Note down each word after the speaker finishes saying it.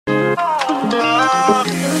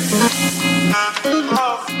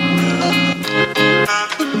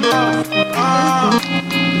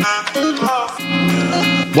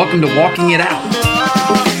Welcome to Walking It Out,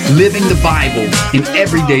 living the Bible in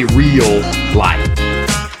everyday real life.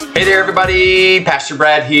 Hey there, everybody. Pastor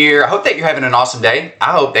Brad here. I hope that you're having an awesome day.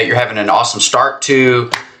 I hope that you're having an awesome start to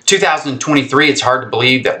 2023. It's hard to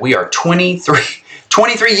believe that we are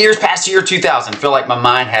 23 years past the year 2000. I feel like my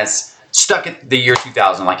mind has stuck at the year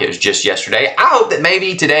 2000 like it was just yesterday. I hope that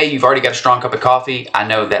maybe today you've already got a strong cup of coffee. I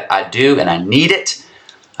know that I do, and I need it.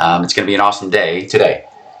 It's going to be an awesome day today.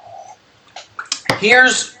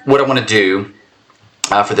 Here's what I want to do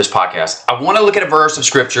for this podcast. I want to look at a verse of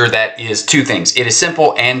Scripture that is two things. It is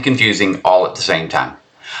simple and confusing all at the same time.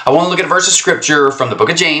 I want to look at a verse of Scripture from the book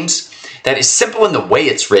of James that is simple in the way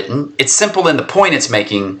it's written. It's simple in the point it's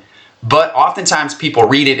making, but oftentimes people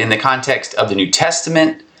read it in the context of the New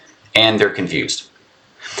Testament and they're confused.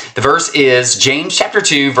 The verse is James chapter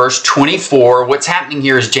 2, verse 24. What's happening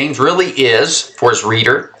here is James really is, for his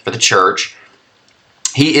reader, for the church,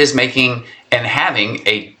 he is making and having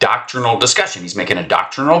a doctrinal discussion. He's making a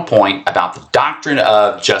doctrinal point about the doctrine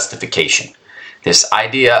of justification. This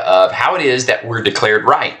idea of how it is that we're declared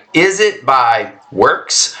right. Is it by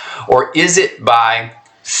works or is it by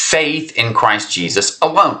faith in Christ Jesus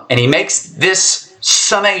alone? And he makes this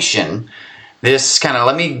summation, this kind of,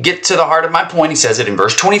 let me get to the heart of my point. He says it in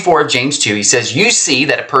verse 24 of James 2. He says, you see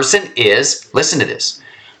that a person is, listen to this,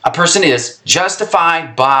 a person is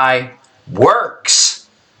justified by works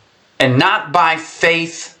and not by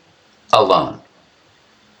faith alone.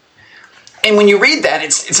 And when you read that,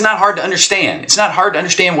 it's not hard to understand. It's not hard to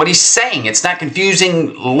understand what he's saying. It's not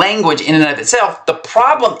confusing language in and of itself. The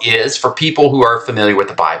problem is for people who are familiar with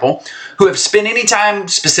the Bible, who have spent any time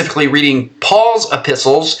specifically reading Paul's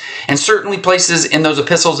epistles, and certainly places in those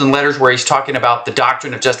epistles and letters where he's talking about the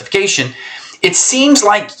doctrine of justification, it seems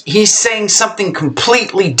like he's saying something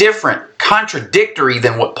completely different, contradictory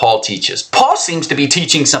than what Paul teaches. Paul seems to be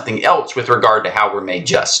teaching something else with regard to how we're made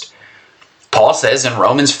just. Paul says in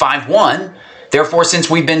Romans 5:1, therefore, since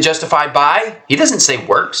we've been justified by, he doesn't say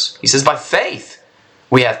works, he says by faith,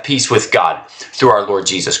 we have peace with God through our Lord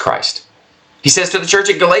Jesus Christ. He says to the church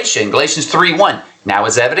at Galatia, in Galatians 3:1, now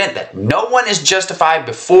it's evident that no one is justified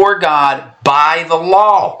before God by the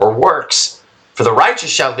law or works, for the righteous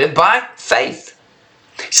shall live by faith.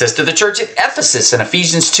 He says to the church at Ephesus in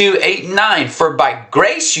Ephesians 2:8-9, for by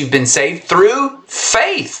grace you've been saved through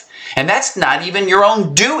faith. And that's not even your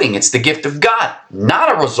own doing. It's the gift of God, not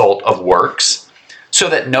a result of works, so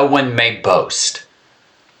that no one may boast.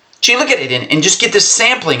 So you look at it and just get this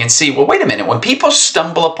sampling and see, well, wait a minute. When people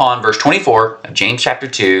stumble upon verse 24 of James chapter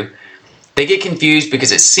 2, they get confused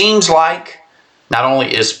because it seems like not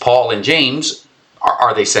only is Paul and James,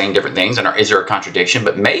 are they saying different things, and is there a contradiction,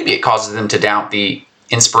 but maybe it causes them to doubt the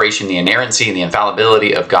inspiration, the inerrancy, and the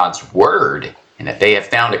infallibility of God's Word, and that they have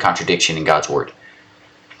found a contradiction in God's Word.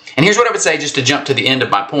 And here's what I would say, just to jump to the end of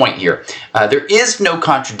my point here. There is no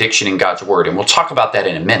contradiction in God's Word, and we'll talk about that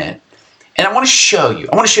in a minute. And I want to show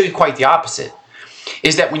you quite the opposite,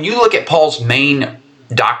 is that when you look at Paul's main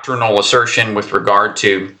doctrinal assertion with regard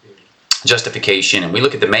to justification, and we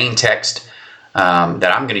look at the main text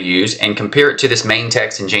that I'm going to use and compare it to this main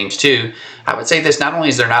text in James 2, I would say this, not only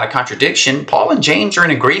is there not a contradiction, Paul and James are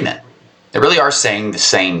in agreement. They really are saying the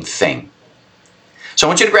same thing. So I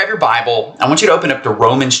want you to grab your Bible. I want you to open up to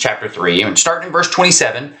Romans chapter 3. And starting in verse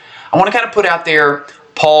 27, I want to kind of put out there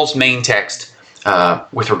Paul's main text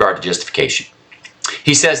with regard to justification.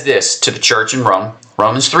 He says this to the church in Rome,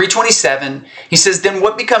 Romans 3:27. He says, then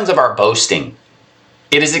what becomes of our boasting?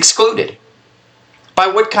 It is excluded. By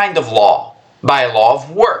what kind of law? By a law of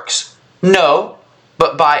works? No,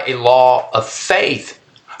 but by a law of faith.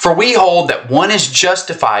 For we hold that one is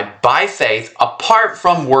justified by faith apart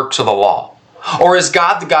from works of the law. Or is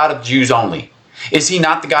God the God of Jews only? Is he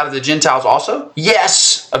not the God of the Gentiles also?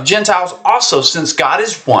 Yes, of Gentiles also, since God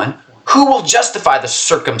is one, who will justify the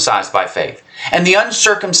circumcised by faith and the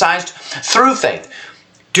uncircumcised through faith?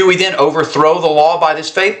 Do we then overthrow the law by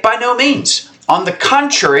this faith? By no means. On the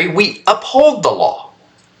contrary, we uphold the law.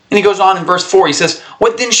 And he goes on in verse 4, he says,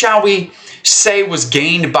 what then shall we say was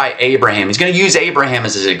gained by Abraham? He's going to use Abraham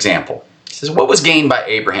as his example. He says, what was gained by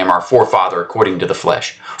Abraham, our forefather, according to the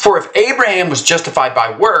flesh? For if Abraham was justified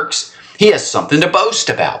by works, he has something to boast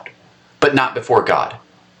about, but not before God.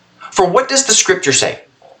 For what does the Scripture say?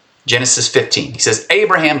 Genesis 15. He says,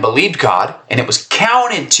 Abraham believed God, and it was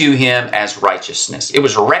counted to him as righteousness. It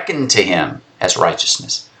was reckoned to him as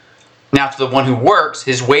righteousness. Now to the one who works,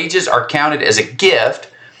 his wages are counted as a gift,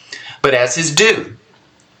 but as his due.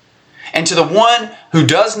 And to the one who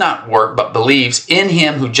does not work but believes in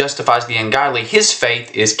him who justifies the ungodly, his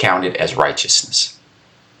faith is counted as righteousness.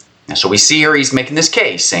 And so we see here he's making this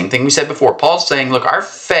case. Same thing we said before. Paul's saying, look, our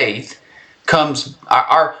faith comes,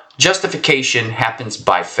 our justification happens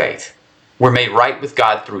by faith. We're made right with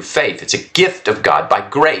God through faith. It's a gift of God by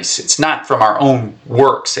grace. It's not from our own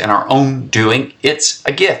works and our own doing. It's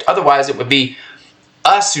a gift. Otherwise, it would be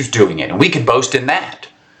us who's doing it, and we could boast in that.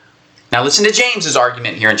 Now listen to James's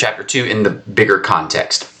argument here in chapter 2 in the bigger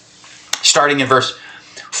context. Starting in verse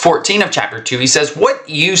 14 of chapter 2, he says, "What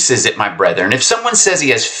use is it, my brethren, if someone says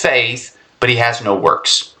he has faith, but he has no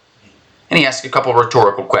works?" And he asks a couple of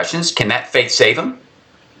rhetorical questions. Can that faith save him?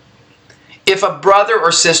 If a brother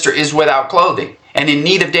or sister is without clothing and in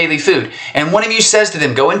need of daily food, and one of you says to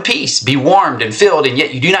them, "Go in peace, be warmed and filled," and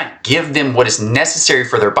yet you do not give them what is necessary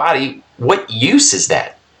for their body, what use is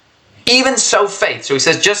that? Even so faith, so he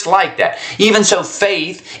says just like that, even so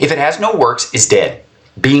faith, if it has no works, is dead,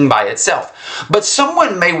 being by itself. But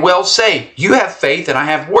someone may well say, "You have faith and I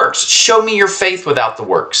have works. Show me your faith without the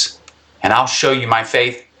works, and I'll show you my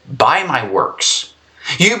faith by my works.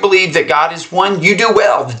 You believe that God is one, you do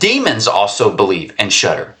well. The demons also believe and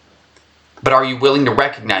shudder. But are you willing to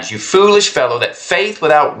recognize, you foolish fellow, that faith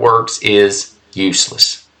without works is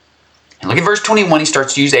useless?" And look at verse 21. He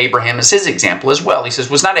starts to use Abraham as his example as well. He says,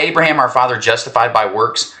 "Was not Abraham our father justified by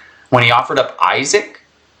works when he offered up Isaac,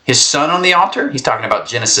 his son, on the altar?" He's talking about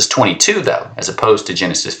Genesis 22, though, as opposed to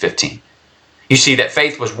Genesis 15. You see that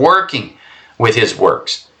faith was working with his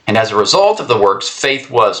works. And as a result of the works, faith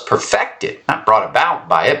was perfected. Not brought about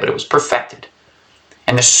by it, but it was perfected.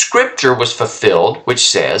 And the scripture was fulfilled, which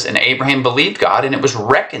says, "And Abraham believed God, and it was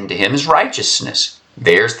reckoned to him as righteousness."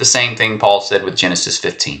 There's the same thing Paul said with Genesis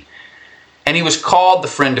 15. "And he was called the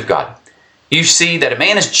friend of God." You see that a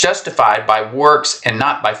man is justified by works and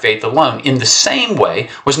not by faith alone. In the same way,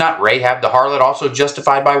 was not Rahab the harlot also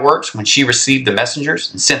justified by works when she received the messengers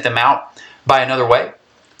and sent them out by another way?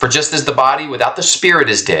 For just as the body without the spirit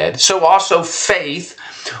is dead, so also faith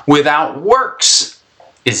without works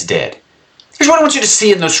is dead. Here's what I want you to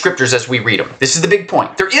see in those scriptures as we read them. This is the big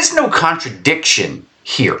point. There is no contradiction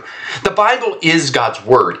here. The Bible is God's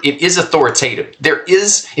word. It is authoritative.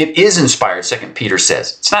 It is inspired, 2 Peter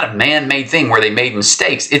says. It's not a man-made thing where they made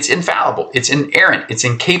mistakes. It's infallible. It's inerrant. It's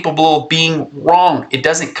incapable of being wrong. It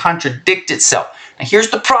doesn't contradict itself. Now here's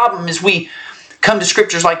the problem is we come to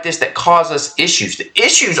scriptures like this that cause us issues. The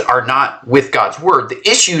issues are not with God's word. The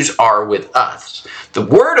issues are with us. The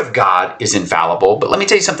word of God is infallible, but let me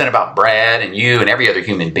tell you something about Brad and you and every other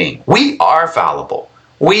human being. We are fallible.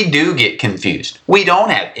 We do get confused. We don't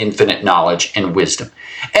have infinite knowledge and wisdom.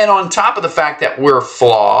 And on top of the fact that we're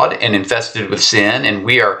flawed and infested with sin, and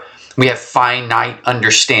we have finite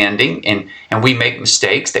understanding, and we make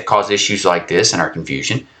mistakes that cause issues like this and our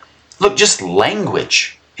confusion. Look, just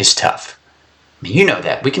language is tough. I mean, you know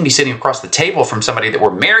that. We can be sitting across the table from somebody that we're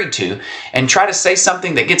married to and try to say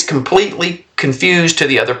something that gets completely confused to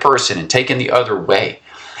the other person and taken the other way.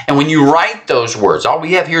 And when you write those words, all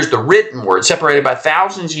we have here is the written word separated by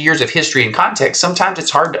thousands of years of history and context. Sometimes it's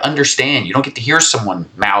hard to understand. You don't get to hear someone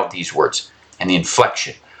mouth these words and the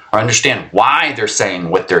inflection or understand why they're saying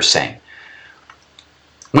what they're saying.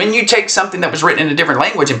 When you take something that was written in a different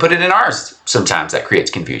language and put it in ours, sometimes that creates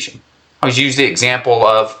confusion. I always use the example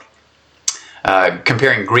of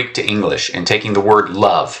comparing Greek to English and taking the word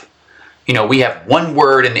love. You know, we have one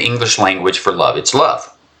word in the English language for love. It's love.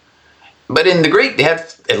 But in the Greek, they had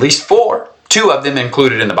at least four. Two of them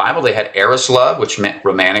included in the Bible. They had eros love, which meant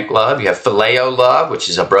romantic love. You have phileo love, which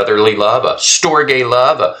is a brotherly love. A storge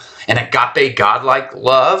love, an agape, godlike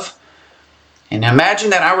love. And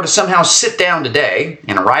imagine that I were to somehow sit down today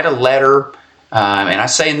and write a letter. And I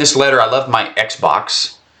say in this letter, I love my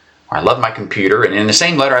Xbox. Or I love my computer, and in the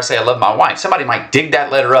same letter I say I love my wife. Somebody might dig that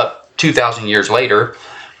letter up 2,000 years later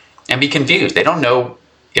and be confused. They don't know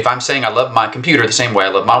if I'm saying I love my computer the same way I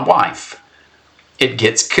love my wife. It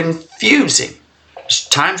gets confusing. There's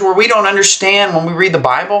times where we don't understand when we read the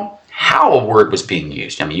Bible how a word was being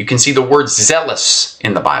used. I mean, you can see the word zealous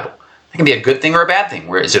in the Bible. It can be a good thing or a bad thing.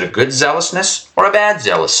 Where is it a good zealousness or a bad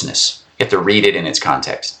zealousness? You have to read it in its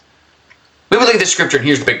context. We would look at this scripture, and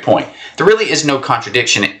here's the big point. There really is no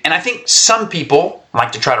contradiction. And I think some people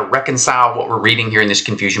like to try to reconcile what we're reading here in this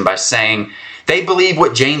confusion by saying they believe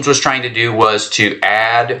what James was trying to do was to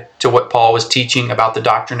add to what Paul was teaching about the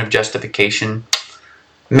doctrine of justification.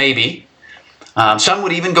 Maybe. Some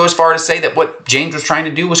would even go as far as to say that what James was trying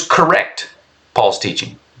to do was correct Paul's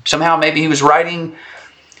teaching. Somehow maybe he was writing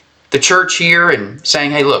the church here and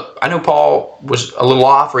saying, hey, look, I know Paul was a little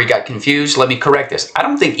off or he got confused. Let me correct this. I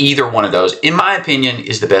don't think either one of those, in my opinion,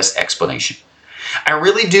 is the best explanation. I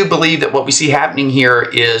really do believe that what we see happening here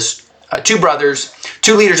is two brothers,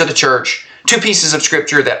 two leaders of the church, Two pieces of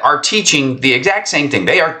scripture that are teaching the exact same thing.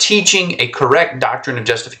 They are teaching a correct doctrine of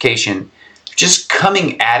justification, just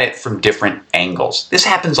coming at it from different angles. This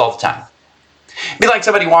happens all the time. It'd be like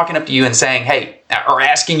somebody walking up to you and saying, hey, or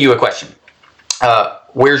asking you a question.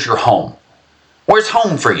 Where's your home? Where's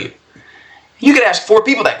home for you? You could ask 4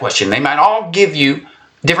 people that question. They might all give you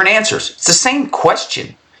different answers. It's the same question.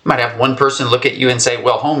 You might have one person look at you and say,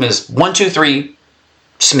 well, home is 123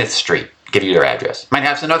 Smith Street. Give you their address. Might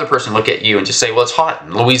have another person look at you and just say, well, it's hot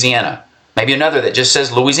in Louisiana. Maybe another that just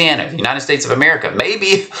says Louisiana, United States of America.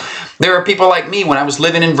 Maybe there are people like me when I was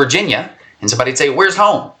living in Virginia and somebody'd say, where's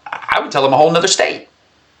home? I would tell them a whole nother state.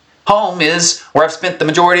 Home is where I've spent the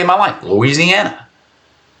majority of my life, Louisiana.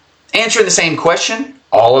 Answering the same question,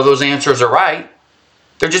 all of those answers are right.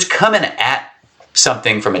 They're just coming at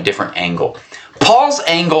something from a different angle. Paul's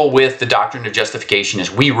angle with the doctrine of justification, as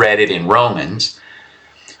we read it in Romans,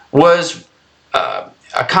 was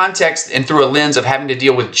a context and through a lens of having to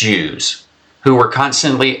deal with Jews who were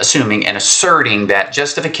constantly assuming and asserting that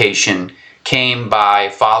justification came by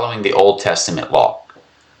following the Old Testament law.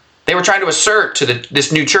 They were trying to assert to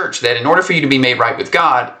this new church that in order for you to be made right with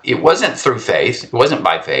God, it wasn't through faith, it wasn't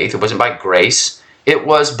by faith, it wasn't by grace, it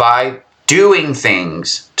was by doing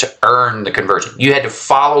things to earn the conversion. You had to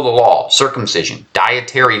follow the law, circumcision,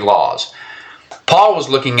 dietary laws. Paul was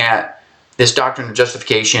looking at this doctrine of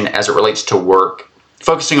justification as it relates to work,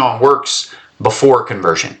 focusing on works before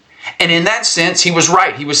conversion. And in that sense, he was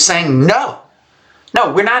right. He was saying, no,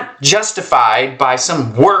 we're not justified by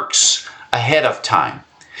some works ahead of time.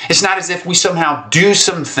 It's not as if we somehow do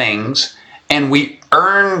some things and we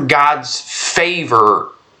earn God's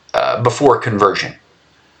favor before conversion.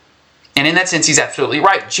 And in that sense, he's absolutely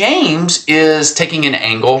right. James is taking an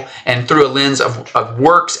angle and through a lens of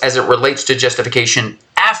works as it relates to justification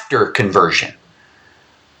after conversion.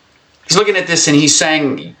 He's looking at this and he's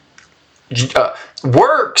saying,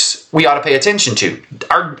 works we ought to pay attention to.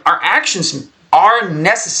 Our actions are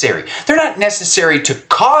necessary. They're not necessary to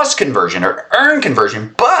cause conversion or earn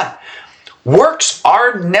conversion, but works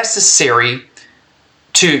are necessary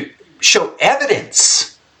to show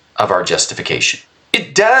evidence of our justification.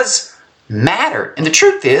 It does matter. And the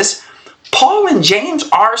truth is, Paul and James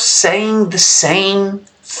are saying the same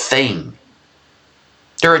thing.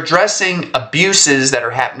 They're addressing abuses that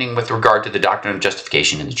are happening with regard to the doctrine of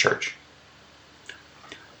justification in the church.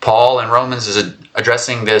 Paul in Romans is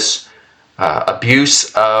addressing this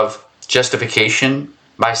abuse of justification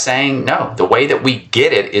by saying, no, the way that we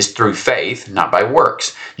get it is through faith, not by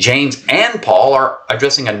works. James and Paul are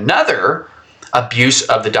addressing another abuse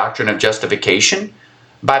of the doctrine of justification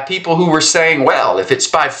by people who were saying, well, if it's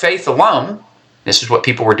by faith alone, this is what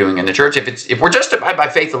people were doing in the church. If we're justified by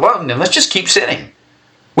faith alone, then let's just keep sinning.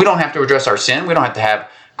 We don't have to address our sin. We don't have to have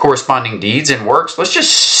corresponding deeds and works. Let's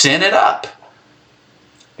just sin it up.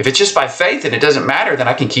 If it's just by faith and it doesn't matter, then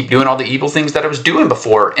I can keep doing all the evil things that I was doing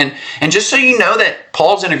before. And just so you know that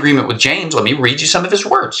Paul's in agreement with James, let me read you some of his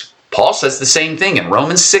words. Paul says the same thing in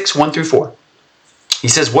Romans 6, 1 through 4. He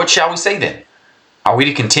says, what shall we say then? Are we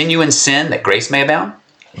to continue in sin that grace may abound?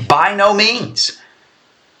 By no means.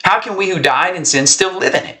 How can we who died in sin still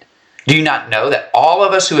live in it? Do you not know that all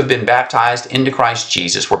of us who have been baptized into Christ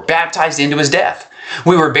Jesus were baptized into his death?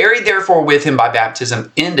 We were buried therefore with him by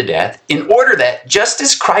baptism into death, in order that just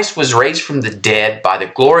as Christ was raised from the dead by the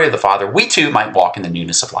glory of the Father, we too might walk in the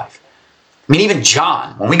newness of life. I mean, even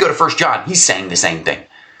John, when we go to 1 John, he's saying the same thing.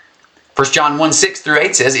 1 John 1, 6 through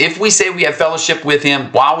 8 says, if we say we have fellowship with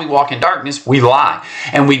him while we walk in darkness, we lie,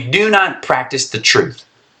 and we do not practice the truth.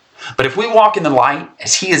 But if we walk in the light,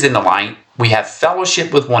 as he is in the light, we have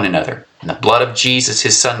fellowship with one another. And the blood of Jesus,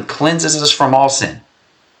 his son, cleanses us from all sin.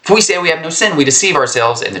 If we say we have no sin, we deceive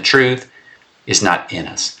ourselves, and the truth is not in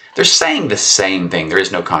us. They're saying the same thing. There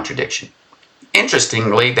is no contradiction.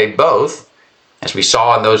 Interestingly, they both, as we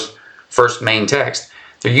saw in those first main texts,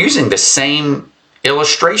 they're using the same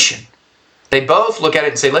illustration. They both look at it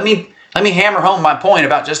and say, let me hammer home my point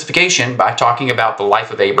about justification by talking about the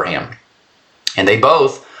life of Abraham. And they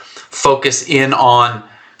both focus in on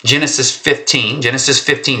Genesis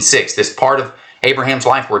 15:6, this part of Abraham's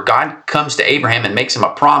life where God comes to Abraham and makes him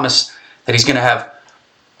a promise that he's going to have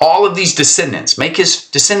all of these descendants, make his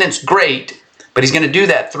descendants great, but he's going to do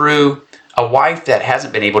that through a wife that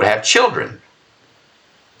hasn't been able to have children.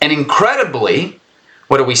 And incredibly,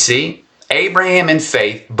 what do we see? Abraham in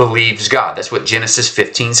faith believes God. That's what Genesis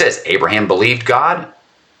 15 says. Abraham believed God,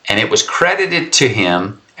 and it was credited to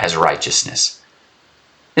him as righteousness.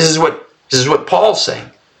 This is what Paul's saying.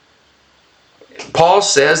 Paul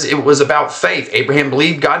says it was about faith. Abraham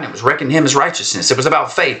believed God and it was reckoned to him as righteousness. It was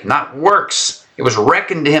about faith, not works. It was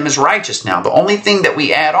reckoned to him as righteous now. The only thing that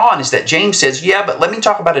we add on is that James says, yeah, but let me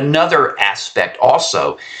talk about another aspect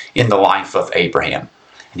also in the life of Abraham.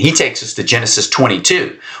 And he takes us to Genesis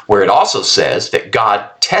 22, where it also says that God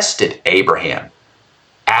tested Abraham,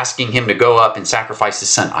 asking him to go up and sacrifice his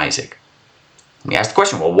son Isaac. We ask the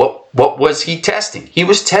question, well, what was he testing? He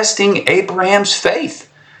was testing Abraham's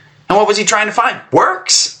faith. And what was he trying to find?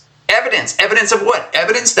 Works. Evidence. Evidence of what?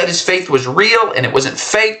 Evidence that his faith was real and it wasn't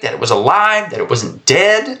fake, that it was alive, that it wasn't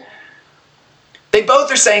dead. They both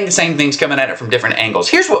are saying the same things, coming at it from different angles.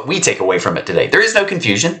 Here's what we take away from it today. There is no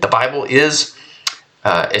confusion. The Bible is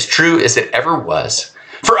as true as it ever was.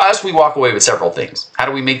 For us, we walk away with several things. How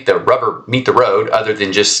do we make the rubber meet the road other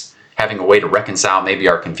than just having a way to reconcile maybe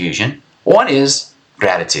our confusion? One is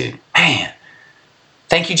gratitude. Man,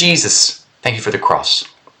 thank you, Jesus. Thank you for the cross.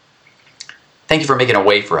 Thank you for making a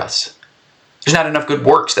way for us. There's not enough good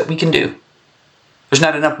works that we can do. There's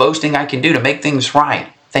not enough boasting I can do to make things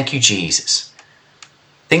right. Thank you, Jesus.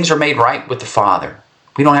 Things are made right with the Father.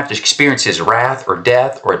 We don't have to experience His wrath or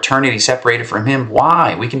death or eternity separated from Him.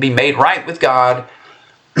 Why? We can be made right with God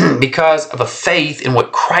because of a faith in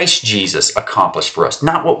what Christ Jesus accomplished for us,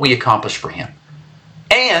 not what we accomplished for Him.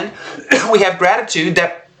 And we have gratitude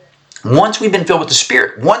that once we've been filled with the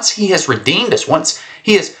Spirit, once He has redeemed us, once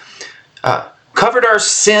He has covered our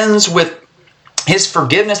sins with His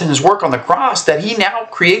forgiveness and His work on the cross, that He now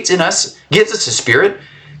creates in us, gives us a spirit,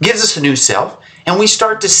 gives us a new self, and we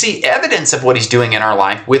start to see evidence of what He's doing in our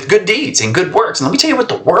life with good deeds and good works. And let me tell you what,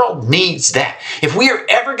 the world needs that. If we are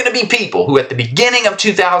ever going to be people who at the beginning of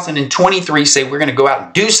 2023 say we're going to go out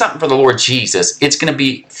and do something for the Lord Jesus, it's going to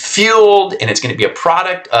be fueled and it's going to be a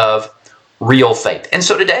product of real faith. And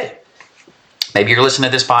so today, maybe you're listening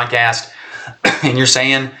to this podcast and you're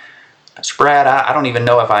saying, Brad, I don't even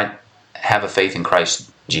know if I have a faith in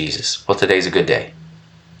Christ Jesus. Well, today's a good day.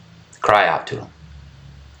 Cry out to Him.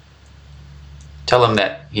 Tell Him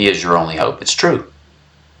that He is your only hope. It's true.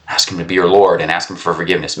 Ask Him to be your Lord and ask Him for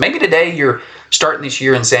forgiveness. Maybe today you're starting this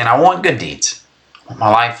year and saying, I want good deeds. I want my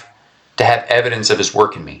life to have evidence of His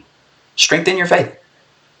work in me. Strengthen your faith.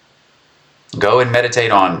 Go and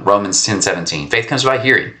meditate on Romans 10:17. Faith comes by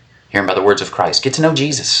hearing by the words of Christ. Get to know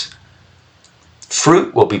Jesus.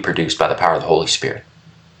 Fruit will be produced by the power of the Holy Spirit.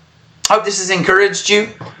 I hope this has encouraged you.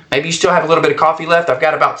 Maybe you still have a little bit of coffee left. I've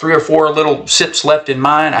got about 3 or 4 little sips left in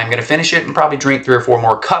mine. I'm going to finish it and probably drink 3 or 4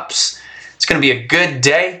 more cups. It's going to be a good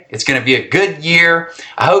day. It's going to be a good year.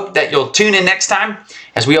 I hope that you'll tune in next time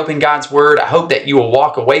as we open God's Word. I hope that you will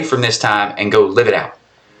walk away from this time and go live it out.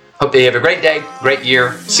 Hope that you have a great day, great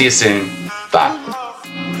year. See you soon. Bye.